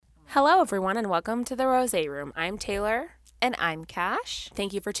Hello, everyone, and welcome to the Rosé Room. I'm Taylor. And I'm Cash.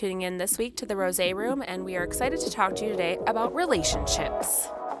 Thank you for tuning in this week to the Rosé Room, and we are excited to talk to you today about relationships.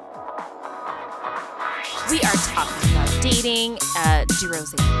 We are talking about dating, do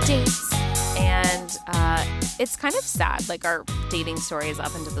rosé dates, and it's kind of sad, like our dating stories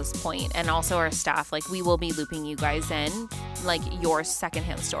up until this point, and also our staff, like we will be looping you guys in, like your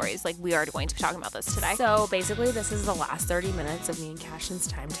secondhand stories. Like we are going to be talking about this today. So basically, this is the last 30 minutes of me and Cashin's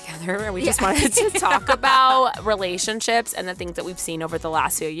time together, and we just wanted to talk about relationships and the things that we've seen over the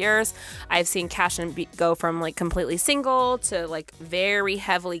last few years. I've seen Cashin go from like completely single to like very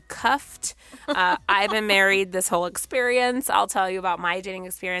heavily cuffed. I've been married this whole experience. I'll tell you about my dating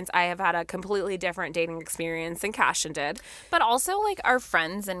experience. I have had a completely different dating experience than Cashin did. But also like our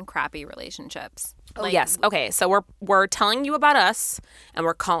friends in crappy relationships. Oh, yes. Okay. So we're telling you about us, and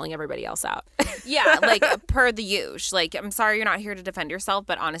we're calling everybody else out. Yeah, like per the usual. Like, I'm sorry you're not here to defend yourself,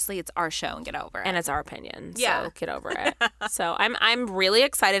 but honestly, it's our show and get over it. And it's our opinion. Yeah. So get over it. So I'm really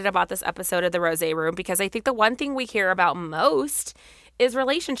excited about this episode of the Rosé Room because I think the one thing we hear about most is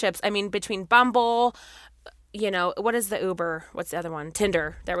relationships. I mean, between Bumble, you know, what is the Uber? What's the other one?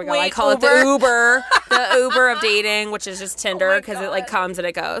 Tinder. There we go. Wait, I call Uber? it the Uber. The Uber of dating, which is just Tinder because it like comes and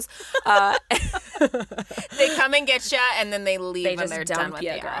it goes. They come and get you, and then they leave They when just they're done dump with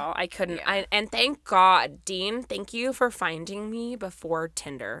you, you. girl. I couldn't. Yeah. And thank God, Dean, thank you for finding me before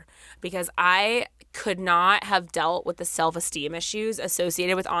Tinder because I could not have dealt with the self-esteem issues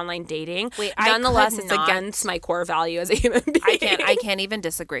associated with online dating. Wait, nonetheless, could it's not. against my core value as a human being. I can't even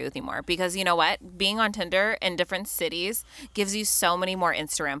disagree with you more because you know what? Being on Tinder in different cities gives you so many more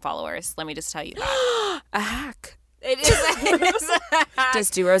Instagram followers. Let me just tell you that. A hack. It is a hack.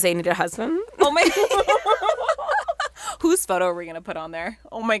 Does Do Rosé need a husband? Oh my Whose photo are we gonna put on there?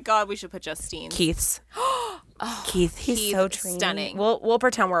 Oh my god, we should put Justine. Keith's. Keith, he's Keith, so dreamy. stunning. We'll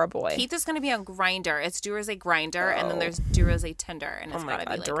pretend we're a boy. Keith is gonna be on Grindr. It's Do Rosé Grindr, and then there's Do Rosé Tinder, and it's Oh my gotta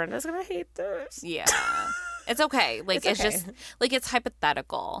God, be like, Dorinda's gonna hate this. yeah, it's okay. Like it's okay. just like it's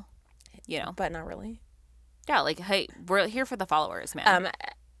hypothetical, you know. But not really. Yeah, like hey, we're here for the followers, man.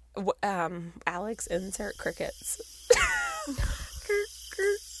 Alex, insert crickets.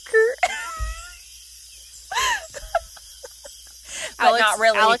 But not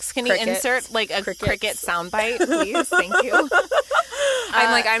really. Alex, can crickets. you insert like a Crickets. cricket soundbite, please? Thank you.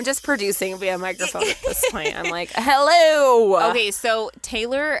 I'm just producing via microphone at this point. I'm like, hello. Okay, so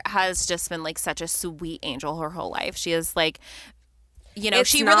Taylor has just been like such a sweet angel her whole life. She is like, you know, It's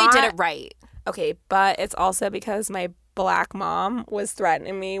she really did not- it right. Okay, but it's also because my black mom was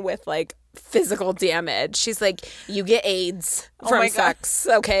threatening me with like physical damage. She's like, you get AIDS from my God. sex,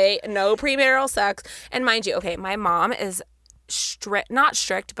 okay? No premarital sex. And mind you, okay, my mom is not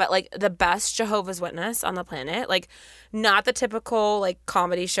strict, but like the best Jehovah's Witness on the planet. Like not the typical like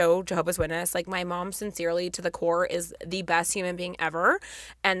comedy show Jehovah's Witness. Like my mom sincerely to the core is the best human being ever.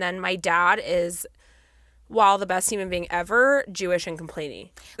 And then my dad is, while the best human being ever, Jewish and complaining.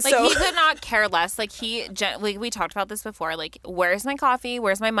 Like he could not care less. Like like we talked about this before. Like where's my coffee?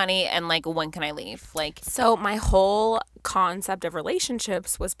 Where's my money? And like when can I leave? Like So my whole concept of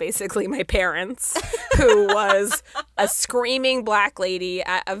relationships was basically my parents, who was a screaming black lady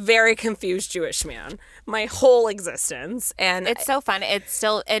at a very confused Jewish man. My whole existence. And it's so fun. It's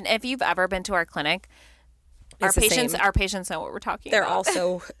still, and if you've ever been to our clinic, It's the same. our patients know what we're talking they're about.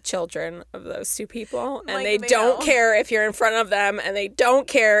 also children of those two people. And Like, they they don't know. care if you're in front of them, and they don't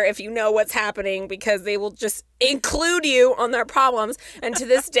care if you know what's happening because they will just include you on their problems. And to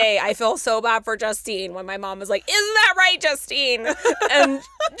this day, I feel so bad for Justine when my mom was like, isn't that right, Justine? And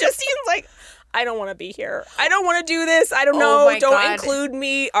Justine's like, I don't want to be here. I don't want to do this. I don't know. my Don't God. include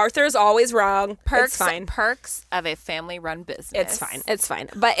me. Arthur's always wrong. Perks, It's fine. perks of a family-run business. It's fine. It's fine.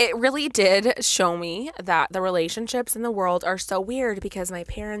 But it really did show me that the relationships in the world are so weird because my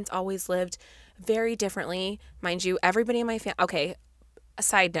parents always lived very differently. Mind you, everybody in my family. Okay, a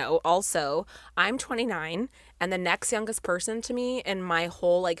side note also, I'm 29 and the next youngest person to me in my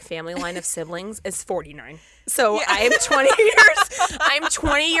whole like family line of siblings is 49. So I'm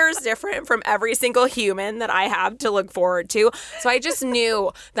 20 years different from every single human that I have to look forward to. So I just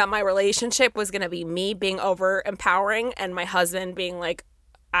knew that my relationship was going to be me being over empowering and my husband being like,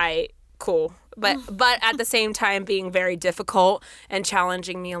 cool. But at the same time being very difficult and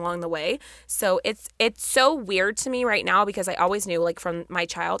challenging me along the way. So it's so weird to me right now because I always knew like from my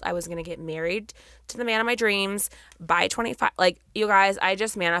child I was going to get married to the man of my dreams by 25. Like you guys, I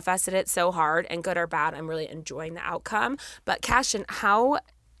just manifested it so hard, and good or bad, I'm really enjoying the outcome. But Cashin, how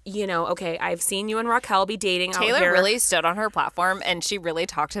you know, okay, I've seen you and Raquel be dating out Taylor here. really stood on her platform and she really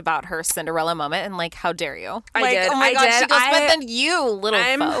talked about her Cinderella moment and like, how dare you? I like, did. Oh my I God. did. She goes, but then you little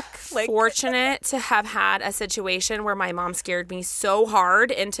I'm folk. Like, fortunate to have had a situation where my mom scared me so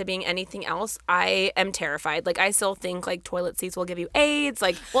hard into being anything else. I am terrified. Like, I still think like toilet seats will give you AIDS.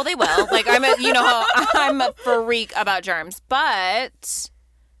 Like, well, they will. Like, you know how I'm a freak about germs, but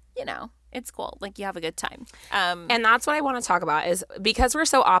you know, it's cool. Like, you have a good time. and that's what I want to talk about is because we're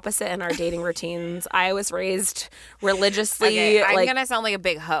so opposite in our dating routines. I was raised religiously. Okay, I'm like, gonna sound like a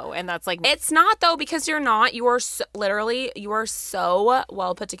big hoe, and that's like it's not though, because you're not. You are literally, you are so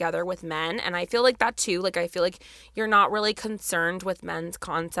well put together with men, and I feel like that too. Like, I feel like you're not really concerned with men's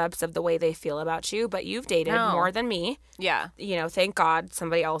concepts of the way they feel about you, but you've dated No. more than me. yeah. You know, thank God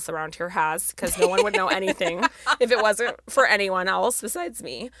somebody else around here has, because no one would know anything if it wasn't for anyone else besides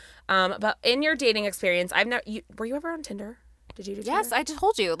me. But in your dating experience, I've never. Were you ever on Tinder? Did you do Tinder? Yes, I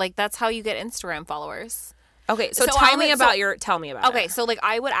told you. Like, that's how you get Instagram followers. Okay, so So tell I me would- about so- your. Tell me about. Okay, it. so like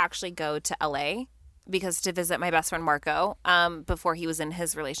I would actually go to LA because to visit my best friend Marco before he was in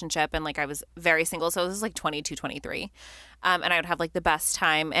his relationship, and like I was very single, so it was like 22, 23. And I would have like the best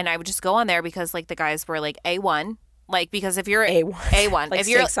time, and I would just go on there because like the guys were like A1. Like, because if you're A1, like if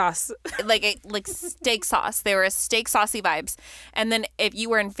you're steak sauce. like steak sauce, they were steak saucy vibes. And then if you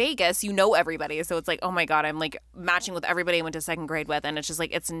were in Vegas, you know everybody, so it's like, oh my God, I'm like matching with everybody I went to second grade with, and it's just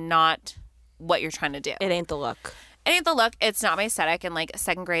like it's not what you're trying to do. It ain't the look. It ain't the look. It's not my aesthetic, and like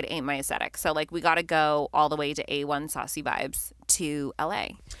second grade ain't my aesthetic. So like we got to go all the way to A1 saucy vibes to LA.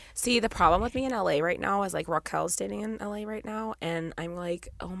 See, the problem with me in LA right now is like Raquel's dating in LA right now, and I'm like,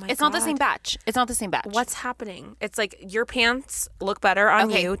 oh my God. It's not the same batch. It's not the same batch. What's happening? It's like your pants look better on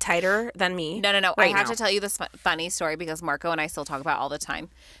Okay. you, tighter than me. No. Right I have now. to tell you this funny story because Marco and I still talk about it all the time.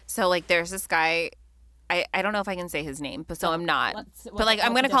 So like there's this guy. I don't know if I can say his name, but so I'm not. But like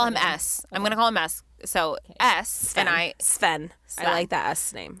I'm gonna call him S. I'm gonna call him S. So S Sven. and Sven. Sven. I like that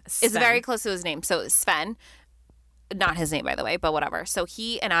S name. It's Sven. very close to his name. So Sven, not his name by the way, but whatever. So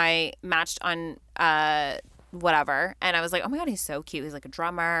he and I matched on whatever, and I was like, oh my God, he's so cute. He's like a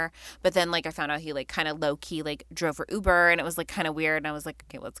drummer. But then like I found out he like kind of low key like drove for Uber, and it was like kind of weird. And I was like,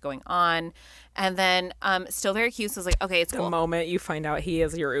 okay, what's going on? And then still very cute. So I was like, okay, it's The cool. moment you find out he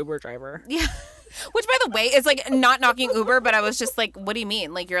is your Uber driver. Yeah. Which, by the way, is like not knocking Uber, but I was just like, what do you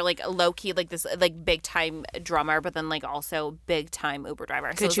mean? Like, you're like low key, like this, like big time drummer, but then like also big time Uber driver.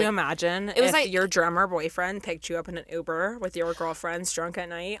 So it Could was you like, imagine was if like- your drummer boyfriend picked you up in an Uber with your girlfriends drunk at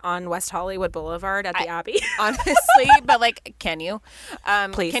night on West Hollywood Boulevard at the Abbey? honestly, but like, can you?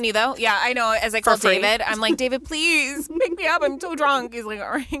 Please. Can you though? Yeah, I know. As I call free? David, I'm like, David, please pick me up. I'm so drunk. He's like,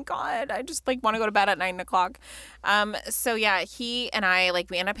 all right, God, I just like want to go to bed at 9 o'clock. So yeah, he and I like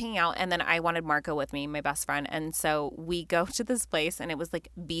we end up hanging out, and then I wanted Marco with me, my best friend, and so we go to this place, and it was like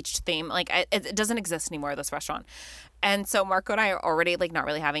beach theme. Like it doesn't exist anymore, this restaurant. And so Marco and I are already like not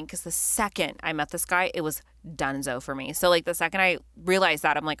really having, because the second I met this guy, it was donezo for me. So like the second I realized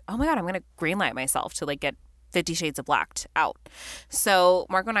that, I'm like, oh my God, I'm gonna greenlight myself to like get 50 Shades of Blacked out. So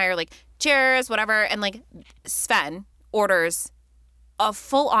Marco and I are like, cheers, whatever. And like Sven orders a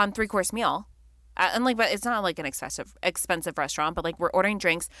full on 3-course meal. And like, but it's not like an expensive restaurant, but like we're ordering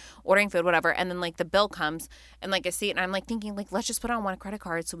drinks, ordering food, whatever. And then like the bill comes and like I see it and I'm like thinking like, let's just put on one credit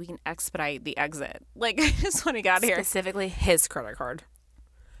card so we can expedite the exit. Like I just want to get out of here. Specifically his credit card.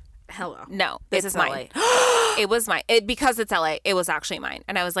 Hello. No, this It's is mine. It was mine. Because it's LA, it was actually mine.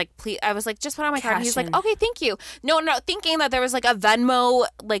 And I was like, please, I was like, just put on my card. And he's Cash like, in. okay, thank you. No, thinking that there was like a Venmo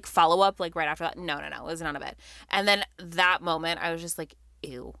like follow up like right after that. No, it was none of it. And then that moment, I was just like,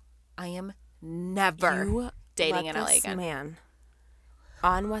 ew, I am never You dating let in LA this again. man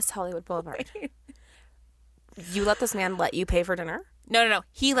on West Hollywood Boulevard. You let this man let you pay for dinner? No.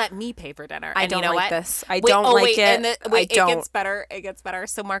 He let me pay for dinner. I And don't you know like what? this. I don't like it. And I don't. It gets better. It gets better.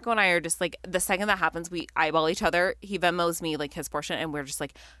 So Marco and I are just like, the second that happens, we eyeball each other. He Venmos me like his portion, and we're just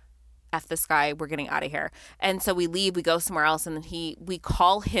like, F this guy, we're getting out of here. And so we leave, we go somewhere else, and then we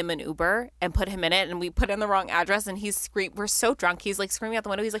call him an Uber and put him in it, and we put in the wrong address, and we're so drunk, he's like screaming out the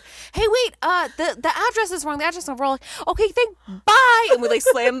window, he's like, hey, wait, the address is wrong, we're all like, okay, bye, and we like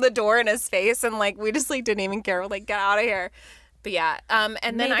slammed the door in his face, and like we just like didn't even care, we're like, get out of here. But yeah, and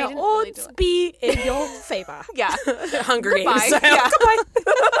then May I the didn't really do odds it. be in your favor. Yeah. Hunger Goodbye. Games. Yeah.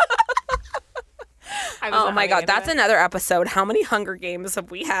 I was Oh not my having God, any of that's it. another episode. How many Hunger Games have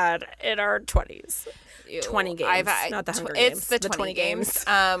we had in our 20s? Ew. 20 games, not the Hunger It's Games. the 20 games.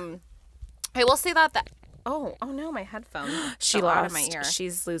 I will say that Oh no, my headphone. She fell out lost. of my ear.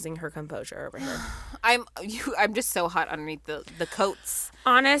 She's losing her composure over here. I'm just so hot underneath the coats.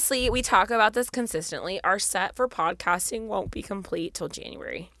 Honestly, we talk about this consistently. Our set for podcasting won't be complete till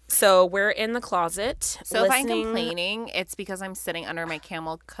January. So we're in the closet. So if I'm listening. complaining, it's because I'm sitting under my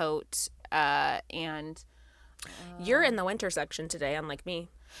camel coat, and You're in the winter section today, unlike me.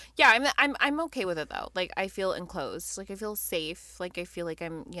 yeah, I'm okay with it though. Like I feel enclosed, like I feel safe, like I feel like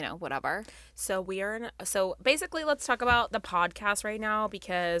I'm, whatever. So so basically let's talk about the podcast right now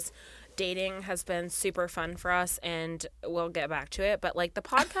because dating has been super fun for us and we'll get back to it. But like the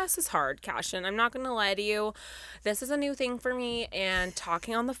podcast is hard, Cashin. I'm not going to lie to you. This is a new thing for me and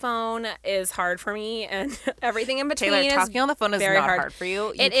talking on the phone is hard for me and everything in between Taylor, is talking on the phone is very not hard for you.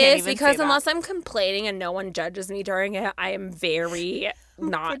 It can't is even because say that. unless I'm complaining and no one judges me during it, I am very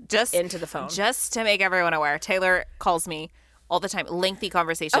not just into the phone. Just to make everyone aware, Taylor calls me all the time, lengthy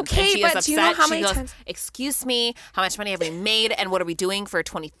conversations. Okay, and she but is upset. do you know how she many goes, times- excuse me, how much money have we made and what are we doing for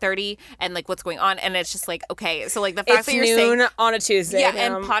 2030 and like what's going on? And it's just like, okay, so like the fact It's that you're noon saying on a Tuesday. yeah,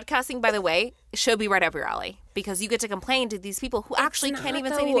 ma'am. and podcasting, by the way, should be right up your alley because you get to complain to these people who actually can't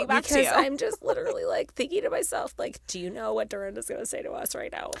even say anything back to you. Because I'm just literally like thinking to myself, like, do you know what Dorinda's going to say to us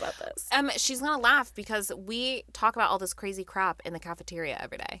right now about this? She's gonna laugh because we talk about all this crazy crap in the cafeteria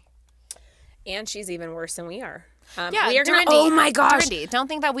every day. And she's even worse than we are. Yeah, we are gonna, Dorindy, oh my gosh. Dorindy, don't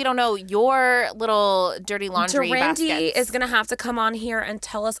think that we don't know your little dirty laundry Dorindy baskets. is going to have to come on here and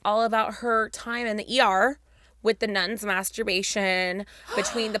tell us all about her time in the ER with the nun's masturbation,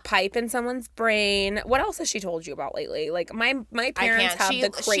 between the pipe in someone's brain. What else has she told you about lately? Like, my parents have the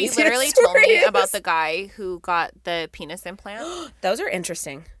craziest She literally told me stories. about the guy who got the penis implant. Those are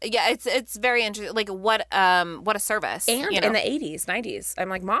interesting. Yeah, it's very interesting. Like, what a service. And in the 80s, 90s. I'm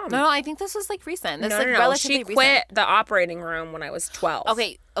like, Mom. No, I think this was like recent. This No, is like no. relatively She recent. quit the operating room when I was 12.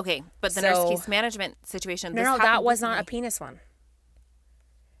 Okay, but the So- nurse case management situation. No, this that happened was not a recently. penis one.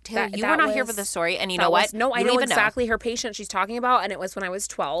 Taylor, that- you that were not here for was- the story, and you That know what? was- No, I You know don't even exactly her patient she's talking about, and it was when I was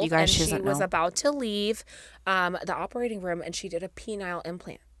 12. You guys, and she she doesn't was know. about to leave the operating room, and she did a penile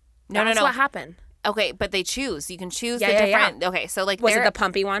implant. No. That's what happened. Okay, but they choose. You can choose Yeah, the yeah, different. Okay, so like Was it there- the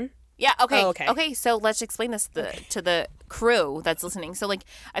pumpy one? Yeah, okay. Oh, okay. Okay, so let's explain this to the crew that's listening. So, like,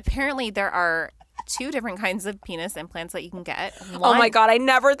 apparently there are 2 different kinds of penis implants that you can get. Oh my One- God, I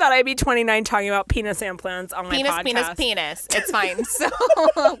never thought I'd be 29 talking about penis implants on my podcast. Penis. It's fine. So,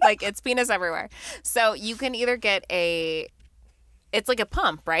 like, it's penis everywhere. So, you can either get it's like a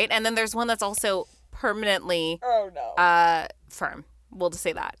pump, right? And then there's one that's also permanently firm. We'll just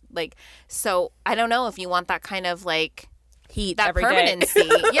say that. Like, so I don't know if you want that kind of like Heat that every day. permanency.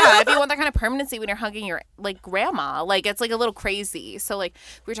 Yeah, if you want that kind of permanency when you're hugging your like grandma, like it's like a little crazy. So like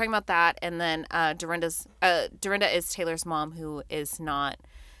we were talking about that, and then Dorinda is Taylor's mom, who is not,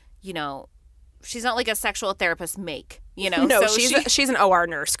 she's not like a sexual therapist No, so she's an OR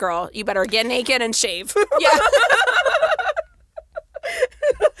nurse, girl. You better get naked and shave. yeah.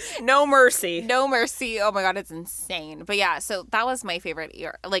 No mercy. No mercy. Oh my God, it's insane. But yeah, so that was my favorite.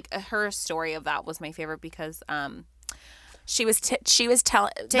 Like her story of that was my favorite because She was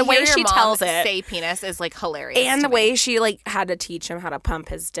telling to the way hear your she mom tells it, say penis is like hilarious. and to the me. way she like had to teach him how to pump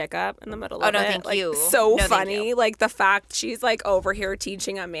his dick up in the middle of no, it. thank Like, you. So No, thank funny. you. Like the fact she's like over here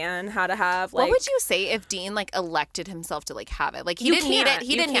teaching a man how to have like. What would you say if Dean like elected himself to like have it? Like he You didn't need it. can't.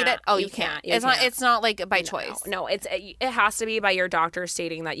 He You didn't need can't. it. Oh, You you can't. can't. You can't. It's not like by choice. No, it has to be by your doctor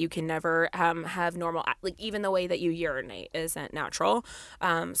stating that you can never have normal, like even the way that you urinate isn't natural.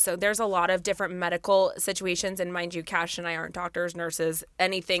 So there's a lot of different medical situations, and mind you, Cash and I aren't doctors, nurses,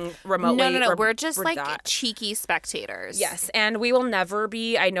 anything remotely. No. We're just like that. cheeky spectators. Yes, and we will never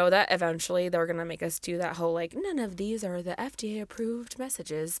be. I know that eventually they're gonna make us do that whole like none of these are the FDA approved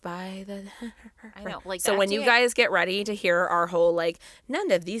messages by the. I know. Like So the when you FDA guys get ready to hear our whole like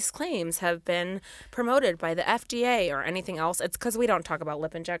none of these claims have been promoted by the FDA or anything else, it's because we don't talk about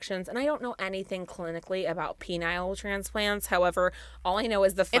lip injections, and I don't know anything clinically about penile transplants. However, all I know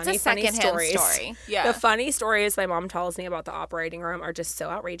is the funny secondhand stories. story. Yeah. The funny stories my mom tells me about the operating room are just so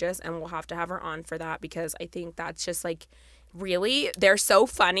outrageous, and we'll have to have her on for that because I think that's just like really they're so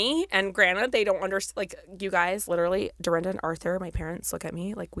funny. And granted, they don't understand. Like you guys, literally, Dorinda and Arthur, my parents look at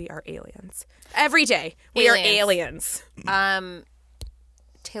me like we are aliens every day. We are aliens.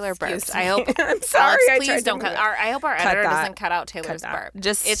 Taylor burps. Excuse I me. hope. I'm sorry. Alex, I please tried to don't move cut. it. I hope our editor that. doesn't cut out Taylor's that. burp.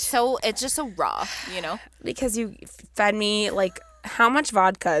 Just- it's just so raw. Because you fed me like how much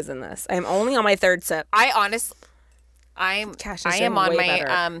vodka is in this? I'm only on my third sip. I honestly. I Cash is am doing on way my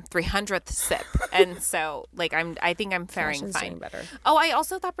better. 300th sip, and so like I think I'm faring Cash is fine. doing better. Oh,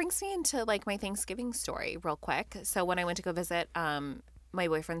 that brings me into like my Thanksgiving story real quick. So when I went to go visit my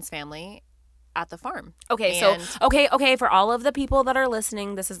boyfriend's family, at the farm. Okay, And- so okay, for all of the people that are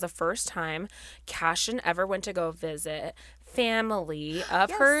listening, this is the first time Cashin ever went to go visit family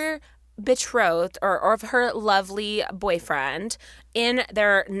of her betrothed or of her lovely boyfriend in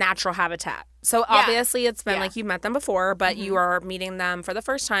their natural habitat. So obviously it's been like you met them before, but you are meeting them for the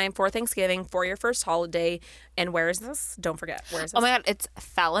first time for Thanksgiving, for your first holiday. And where is this? Don't forget. Where is this? Oh my God, it's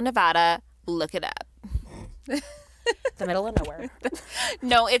Fallon, Nevada. Look it up. The middle of nowhere.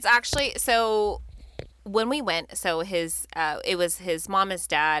 No, it's actually, so when we went, so it was his mom, his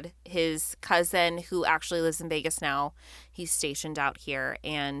dad, his cousin who actually lives in Vegas now. He's stationed out here,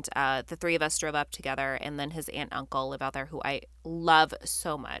 and the three of us drove up together, and then his aunt and uncle live out there, who I love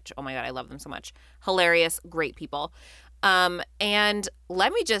so much. Oh my God, I love them so much. Hilarious, great people. And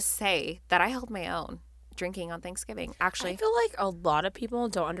let me just say that I held my own drinking on Thanksgiving. Actually, I feel like a lot of people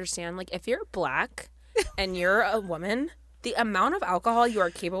don't understand. Like, if you're black and you're a woman, the amount of alcohol you are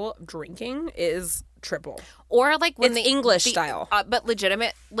capable of drinking is triple. or like when It's English style. But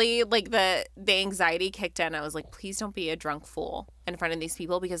legitimately, like the anxiety kicked in. I was like, please don't be a drunk fool in front of these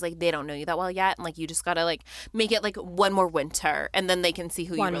people, because like they don't know you that well yet, and like you just gotta like make it like one more winter, and then they can see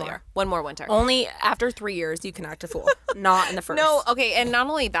who you really are. One more winter. Only after 3 years you can act a fool, not in the first. No, okay, and not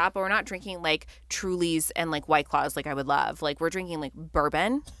only that, but we're not drinking like Trulies and like White Claws like I would love. Like we're drinking like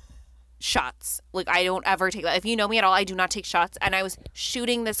bourbon shots. Like I don't ever take that. If you know me at all, I do not take shots. And I was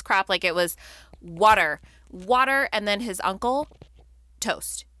shooting this crap like it was water, and then his uncle,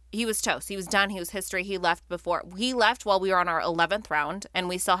 toast. He was toast. He was done. He was history. He left while we were on our 11th round, and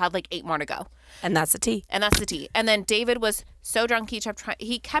we still had like 8 more to go. And that's the tea. And that's the tea. And then David was so drunk,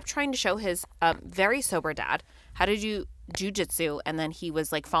 he kept trying to show his very sober dad how to do jujitsu, and then he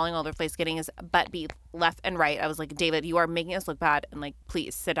was like falling all over the place, getting his butt beat left and right. I was like, David, you are making us look bad, and like,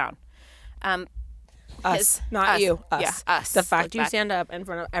 please sit down. Us, not us. you. Us. Yeah, us. The fact Look you bad. stand up in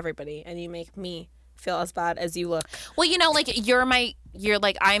front of everybody and you make me feel as bad as you look. Well, you know, like you're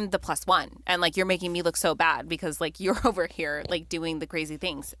like I'm the plus one, and like you're making me look so bad because like you're over here like doing the crazy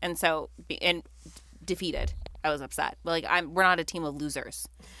things, and so and defeated. I was upset. But like we're not a team of losers,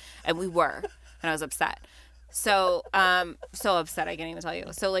 and we were, and I was upset. So so upset I can't even tell you.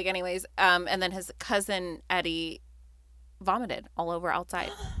 So like anyways, and then his cousin Eddie vomited all over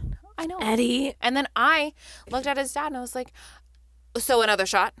outside. I know. Eddie. And then I looked at his dad and I was like, so another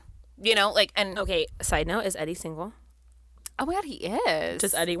shot, you know, like, and Okay, side note, is Eddie single? oh my God, he is.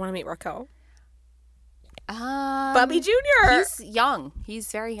 Does Eddie want to meet Raquel? Um, Bubby Jr. He's young.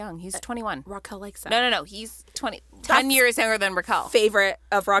 He's very young. He's 21. Raquel likes that. No. He's 10 years younger than Raquel. Favorite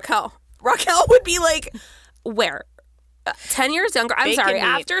of Raquel. Raquel would be like, where? 10 years younger. I'm Bacon sorry. meat.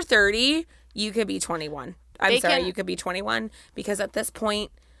 After 30, you could be 21. I'm Bacon- sorry. You could be 21 because at this point,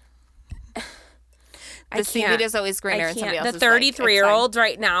 The seaweed is always greener in somebody The else's leg. It's 33-year-olds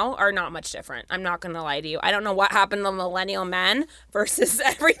right now are not much different. I'm not going to lie to you. I don't know what happened to millennial men versus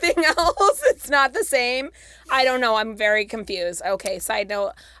everything else. It's not the same. I don't know. I'm very confused. Okay, side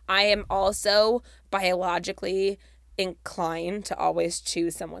note, I am also biologically inclined to always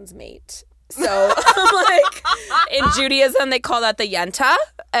choose someone's mate. So, like, in Judaism, they call that the yenta.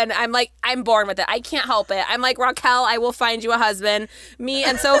 And I'm like, I'm born with it. I can't help it. I'm like, Raquel, I will find you a husband. Me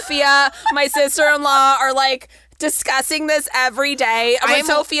and Sophia, my sister-in-law, are like discussing this every day.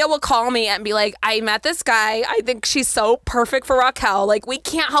 Sophia will call me and be like, I met this guy. I think she's so perfect for Raquel. Like, we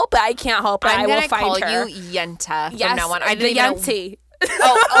can't help it. I can't help it. I'm I will going to find call her. you Yenta Yes, from now on. I the didn't even know. Yenti.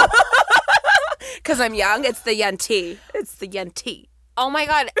 Oh, Because I'm young, it's the Yenti. It's the Yenti. oh my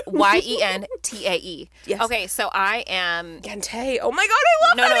God. Yentae. Yes. Okay, so I am. Yente. Oh my God, I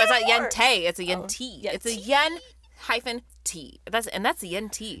love No, that it's not anymore. Yente. It's a Yenti. It's a Yen hyphen T. That's the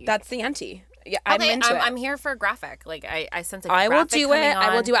Yenti. That's the Yenti. Yeah, I'm Okay, into it. I'm here for graphic. Like I sense a I will graphic do it. coming I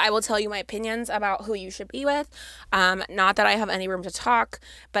will on. do it. I will tell you my opinions about who you should be with. Not that I have any room to talk,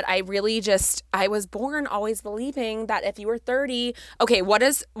 but I really I was born always believing that if you were 30, okay, what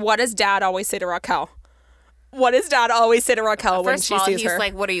does Dad always say to Raquel? What does Dad always say to Raquel when First she of all, sees he's her?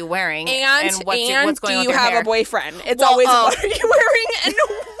 like, "What are you wearing?" and what's going do on you with your have hair? a boyfriend? It's Well, always oh. what are you wearing and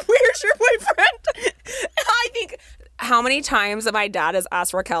where's your boyfriend? I think how many times my dad has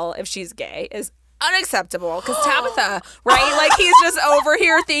asked Raquel if she's gay is unacceptable because Tabitha, right? Like he's just over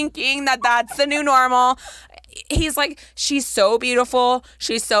here thinking that that's the new normal. He's like, she's so beautiful.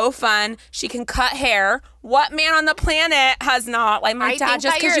 She's so fun. She can cut hair. What man on the planet has not? Like my I dad, think just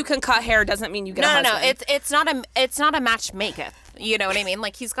that because you're- you can cut hair doesn't mean you get a No. husband. It's not a match maketh. You know what I mean?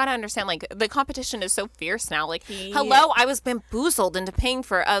 Like, he's got to understand, like, the competition is so fierce now. Like, hello, I was bamboozled into paying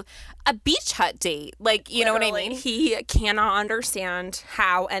for a beach hut date. Like, you know what I mean? He cannot understand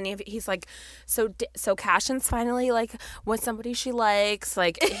how any of it. He's like, so Cashin's finally like with somebody she likes.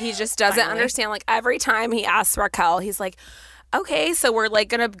 Like, he just doesn't understand. Like, every time he asks Raquel, he's like, okay, so we're like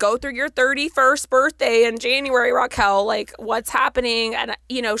gonna go through your 31st birthday in January, Raquel. Like, what's happening? And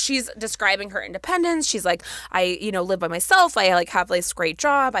she's describing her independence. She's like, I live by myself. I like have this great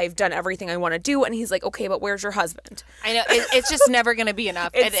job. I've done everything I want to do. And he's like, okay, but where's your husband? I know it's just never gonna be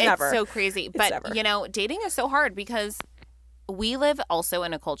enough. It's never. It's so crazy. But dating is so hard because we live also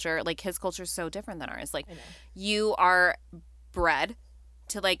in a culture, like, his culture is so different than ours. Like, you are bred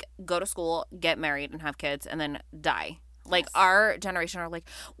to like go to school, get married, and have kids, and then die. Like, our generation are like,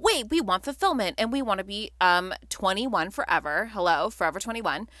 wait, we want fulfillment and we want to be 21 forever. Hello, forever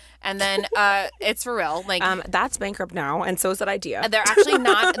 21. And then it's for real. Like, that's bankrupt now, and so is that idea. They're actually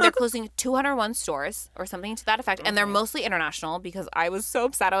not. They're closing 201 stores or something to that effect. And they're mostly international because I was so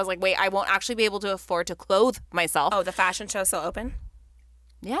upset. I was like, wait, I won't actually be able to afford to clothe myself. Oh, the fashion show's still open?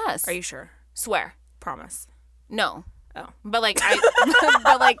 Yes. Are you sure? Swear. Promise. No. Oh. But like,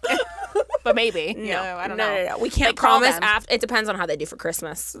 but maybe. No, I don't know. No. We can't promise. It depends on how they do for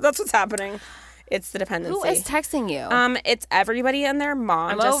Christmas. That's what's happening. It's the dependency. Who is texting you? It's everybody and their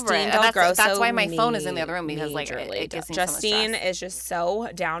mom. I'm Justine over it. Del That's why my phone is in the other room because like it gives me Justine so much stress. is just so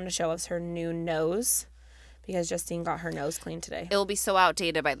down to show us her new nose because Justine got her nose cleaned today. It will be so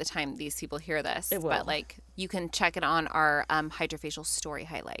outdated by the time these people hear this. It will. But like, you can check it on our Hydrofacial story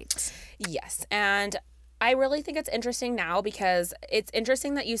highlights. Yes, and I really think it's interesting now because it's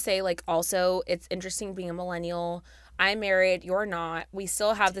interesting that you say, like, also it's interesting being a millennial. I'm married. You're not. We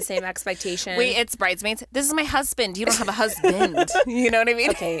still have the same expectation. Wait, it's bridesmaids. This is my husband. You don't have a husband. You know what I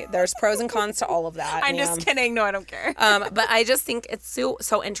mean? Okay, there's pros and cons to all of that. I'm just kidding. No, I don't care. But I just think it's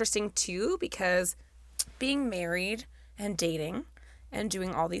so interesting too because being married and dating and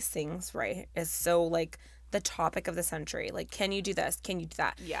doing all these things, right, is so like the topic of the century. Like, can you do this? Can you do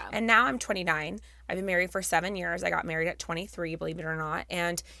that? Yeah. And now I'm 29. I've been married for 7 years. I got married at 23, believe it or not.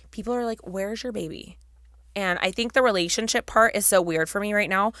 And people are like, where's your baby? And I think the relationship part is so weird for me right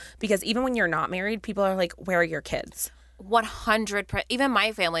now because even when you're not married, people are like, where are your kids? 100%. Even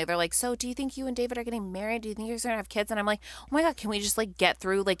my family, they're like, so do you think you and David are getting married? Do you think you're going to have kids? And I'm like, oh my God, can we just like get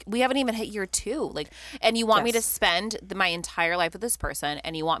through? Like, we haven't even hit year 2. Like, and you want me to spend my entire life with this person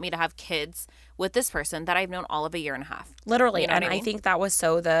and you want me to have kids with this person that I've known all of a year and a half. Literally. You know and what I mean? I think that was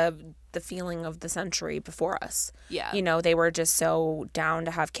so the feeling of the century before us. Yeah. You know, they were just so down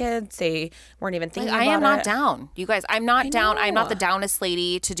to have kids. They weren't even thinking about it. I am not down. You guys, I'm not down. I'm not the downest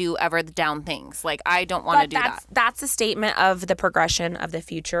lady to do ever the down things. Like, I don't want to do that. That's a statement of the progression of the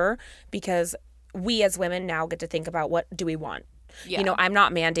future because we as women now get to think about what do we want. Yeah. You know, I'm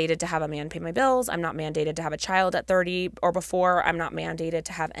not mandated to have a man pay my bills. I'm not mandated to have a child at 30 or before. I'm not mandated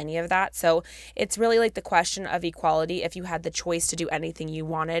to have any of that. So it's really like the question of equality. If you had the choice to do anything you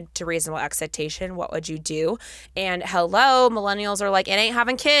wanted to reasonable expectation, what would you do? And hello, millennials are like, it ain't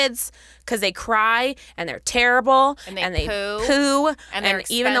having kids because they cry and they're terrible and they poo. And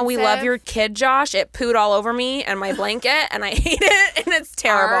even though we love your kid, Josh, it pooed all over me and my blanket and I hate it and it's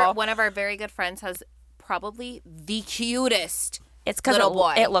terrible. One of our very good friends has probably the cutest little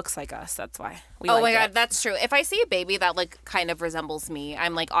boy. It looks like us. That's why. God, that's true. If I see a baby that like kind of resembles me,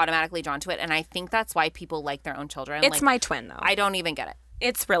 I'm like automatically drawn to it, and I think that's why people like their own children. It's like, my twin though. I don't even get it.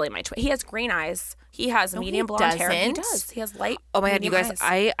 It's really my twin. He has green eyes. He has medium blonde hair. He does. He has light. Oh my God, you guys! Eyes.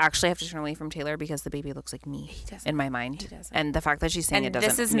 I actually have to turn away from Taylor because the baby looks like me in my mind. He doesn't. And the fact that she's saying and it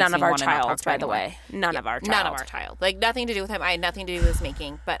doesn't. This is none of our child, by the anymore. way. None of our child. None of our child. Like nothing to do with him. I had nothing to do with his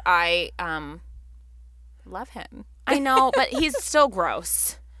making, but I love him. I know, but he's still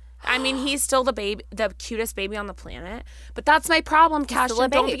gross. I mean, he's still the cutest baby on the planet. But that's my problem, Cashin.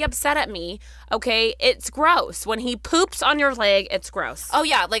 Don't be upset at me, okay? It's gross. When he poops on your leg, it's gross. Oh,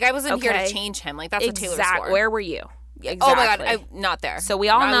 yeah. Like, I wasn't here to change him. Like, that's what Taylor's for. Where were you? Exactly. Oh, my God. I'm not there. So we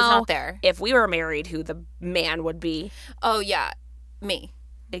all know I was not there. If we were married, who the man would be. Oh, yeah. Me.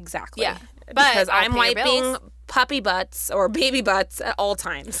 Exactly. Yeah. Because I'm wiping puppy butts or baby butts at all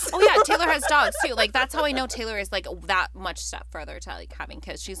times. Oh yeah, Taylor has dogs too. Like that's how I know Taylor is like that much step further to like having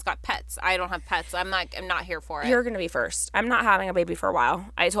kids. She's got pets. I don't have pets. I'm not here for it. You're gonna be first. I'm not having a baby for a while.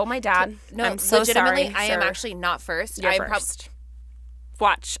 I told my dad. No, I'm so legitimately, sorry, I am actually not first. You're first.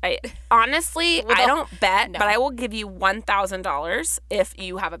 Watch. Honestly, I don't bet, but I will give you $1,000 if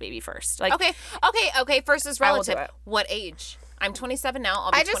you have a baby first. Like okay. First is relative. I will do it. What age? I'm 27 now.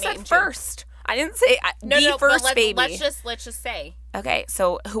 I'll be 28 I just said in first. I didn't say the first baby. Let's just say. Okay,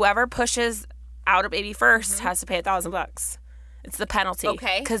 so whoever pushes out a baby first has to pay $1,000. It's the penalty.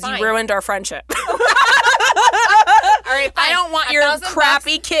 Okay, because fine. you ruined our friendship. All right, fine. I don't want your $1,000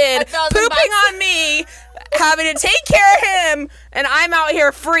 crappy kid $1,000 pooping on me, having to take care of him, and I'm out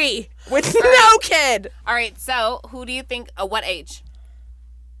here free with no kid. All right, so who do you think, what age?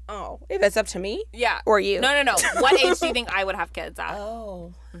 Oh, if it's up to me? Yeah. Or you? No. What age do you think I would have kids at?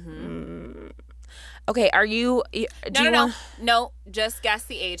 Oh. Okay, are you... No, just guess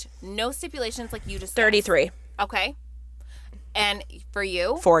the age. No stipulations like you just guessed. 33. Okay. And for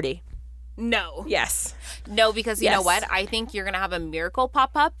you? 40. No. Yes. No, because you know Yes. what? I think you're gonna have a miracle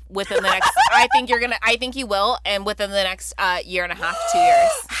pop up within the next. I think you will, and within the next year and a half, 2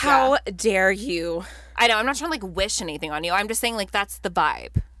 years. How Yeah. dare you? I know. I'm not trying to like wish anything on you. I'm just saying like that's the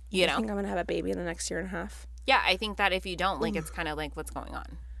vibe. You I know? think I'm going to have a baby in the next year and a half. Yeah. I think that if you don't, like, it's kind of like what's going on.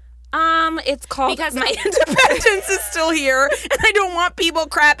 It's called Because- my independence is still here, and I don't want people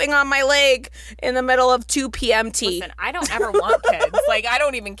crapping on my leg in the middle of 2 p.m. tea. Listen, I don't ever want kids. Like, I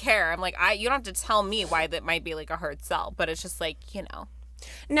don't even care. I'm like, you don't have to tell me why that might be like a hard sell, but it's just like, you know.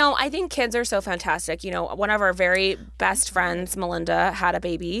 No, I think kids are so fantastic. You know, one of our very best friends, Melinda, had a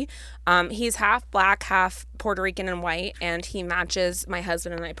baby. He's half black, half Puerto Rican and white, and he matches my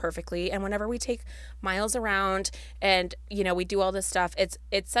husband and I perfectly. And whenever we take Miles around and, you know, we do all this stuff, it's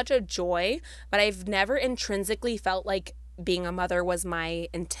such a joy, but I've never intrinsically felt like being a mother was my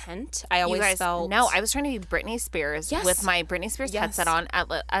intent. I always You guys, felt... no, I was trying to be Britney Spears Yes. with my Britney Spears Yes. headset on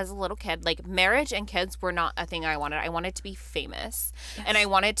as a little kid. Like, marriage and kids were not a thing I wanted. I wanted to be famous, and I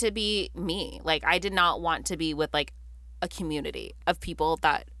wanted to be me. Like, I did not want to be with, like, a community of people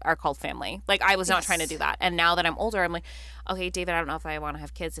that are called family. Like, I was not trying to do that. And now that I'm older, I'm like, okay, David, I don't know if I want to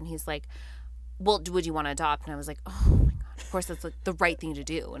have kids. And he's like, well, would you want to adopt? And I was like, oh my God, of course that's like the right thing to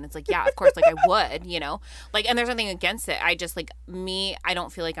do. And it's like, yeah, of course, like I would, you know, like, and there's nothing against it. I just like I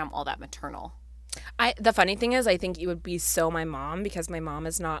don't feel like I'm all that maternal. The funny thing is, I think you would be so my mom, because my mom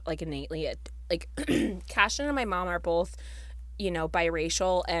is not like innately like Cashin and my mom are both, you know,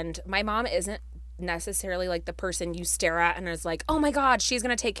 biracial, and my mom isn't necessarily like the person you stare at and is like, oh my God, she's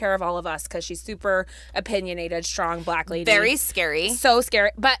gonna take care of all of us, because she's super opinionated, strong black lady. Very scary. So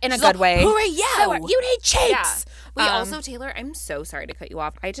scary, but in a good way. Who are you? You need cheeks. Yeah. We also, Taylor, I'm so sorry to cut you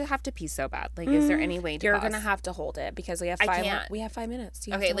off. I just have to pee so bad. Like, is there any way to You're pause? gonna have to hold it, because we have I 5 can't. We have 5 minutes.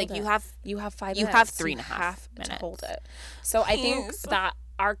 You have Okay, to like, hold you it. have- you have 5 you minutes. have 3.5 You have to minutes. hold it. So I think Please. that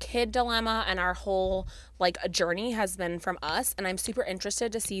our kid dilemma and our whole like journey has been from us, and I'm super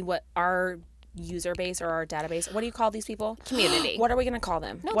interested to see what our user base or our database, what do you call these people? Community. What are we gonna call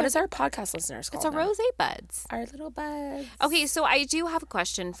them? No, What is our podcast listeners call It's a them? rose buds. Our little buds. Okay, so I do have a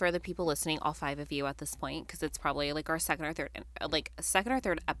question for the people listening, all 5 of you at this point, because it's probably like our second or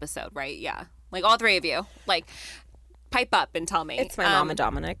third episode, right? Yeah, like all 3 of you, like pipe up and tell me. It's my mom and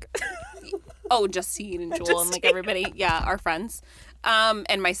Dominic. Oh, Justine and Jewel and like everybody, yeah, our friends,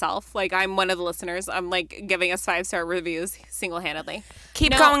 and myself. Like, I'm one of the listeners. I'm like giving us 5-star reviews single-handedly.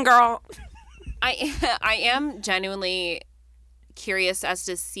 Keep going, girl. I am genuinely curious as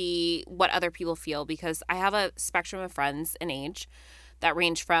to see what other people feel, because I have a spectrum of friends in age that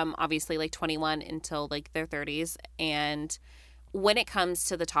range from obviously like 21 until like their 30s. And when it comes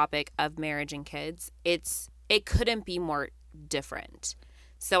to the topic of marriage and kids, it couldn't be more different.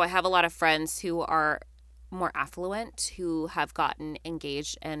 So I have a lot of friends who are more affluent, who have gotten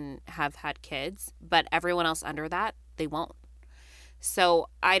engaged and have had kids, but everyone else under that, they won't. So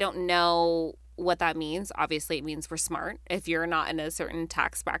I don't know what that means. Obviously, it means we're smart if you're not in a certain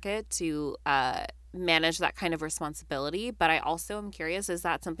tax bracket to manage that kind of responsibility. But I also am curious, is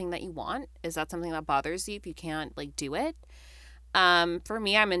that something that you want? Is that something that bothers you if you can't like do it? For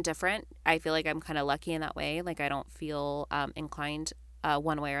me, I'm indifferent. I feel like I'm kind of lucky in that way. Like, I don't feel inclined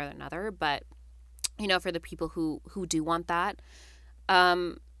one way or another. But, you know, for the people who do want that,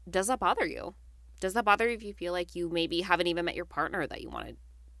 does that bother you? Does that bother you if you feel like you maybe haven't even met your partner that you want to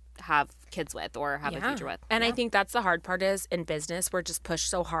have kids with or have a future with? And I think that's the hard part, is in business, we're just pushed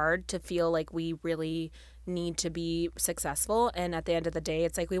so hard to feel like we really need to be successful. And at the end of the day,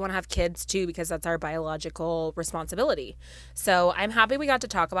 it's like we want to have kids too, because that's our biological responsibility. So I'm happy we got to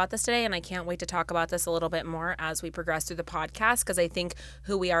talk about this today, and I can't wait to talk about this a little bit more as we progress through the podcast, because I think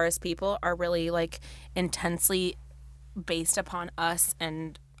who we are as people are really like intensely based upon us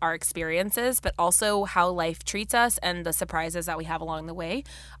and our experiences, but also how life treats us, and the surprises that we have along the way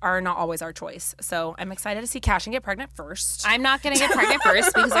are not always our choice. So I'm excited to see Cashin get pregnant first. I'm not going to get pregnant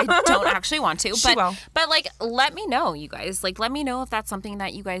first because I don't actually want to. She will. But like, let me know, you guys. Like, let me know if that's something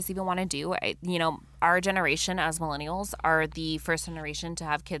that you guys even want to do. You know, our generation as millennials are the first generation to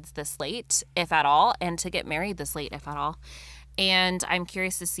have kids this late, if at all, and to get married this late, if at all. And I'm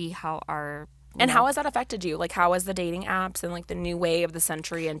curious to see how our And how has that affected you? Like, how has the dating apps and like the new way of the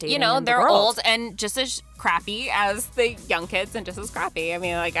century and dating? You know, in the they're world? old and just as crappy as the young kids and just as crappy. I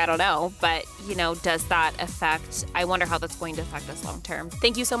mean, like, I don't know. But, you know, does that affect, I wonder how that's going to affect us long term.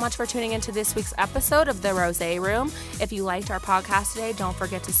 Thank you so much for tuning into this week's episode of The Rosé Room. If you liked our podcast today, don't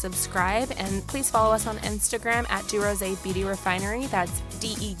forget to subscribe and please follow us on Instagram at DeRose Beauty Refinery. That's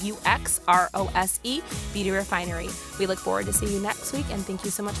DEUXROSE Beauty Refinery. We look forward to seeing you next week and thank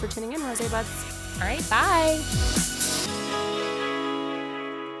you so much for tuning in, Rosé Buds. All right, bye.